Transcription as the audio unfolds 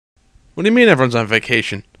What do you mean everyone's on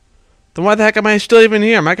vacation? Then why the heck am I still even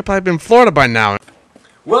here? I could probably be in Florida by now.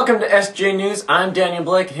 Welcome to SJ News. I'm Daniel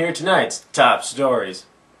Blake, and here are tonight's top stories.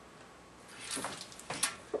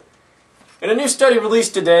 In a new study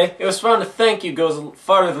released today, it was found a thank you goes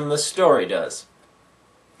farther than the story does.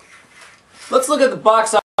 Let's look at the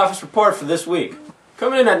box office report for this week.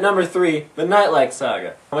 Coming in at number 3, The Nightlight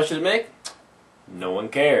Saga. How much did it make? No one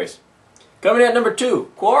cares. Coming in at number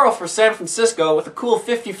 2, Quarrel for San Francisco with a cool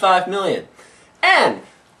 $55 million. And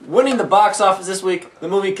winning the box office this week, the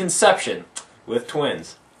movie Conception with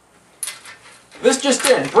twins. This just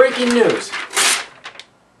in, breaking news.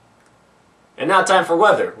 And now time for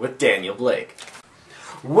weather with Daniel Blake.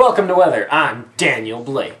 Welcome to weather. I'm Daniel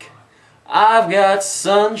Blake. I've got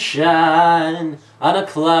sunshine on a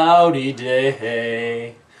cloudy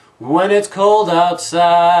day. When it's cold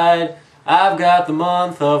outside, I've got the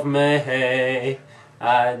month of May.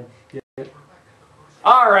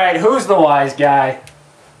 Alright, who's the wise guy?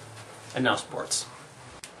 And now sports.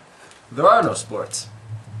 There are no sports.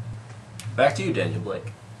 Back to you, Daniel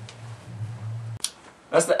Blake.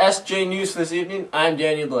 That's the SJ News for this evening. I'm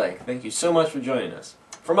Daniel Blake. Thank you so much for joining us.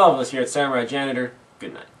 From all of us here at Samurai Janitor,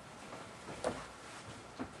 good night.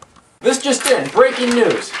 This just in, breaking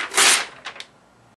news.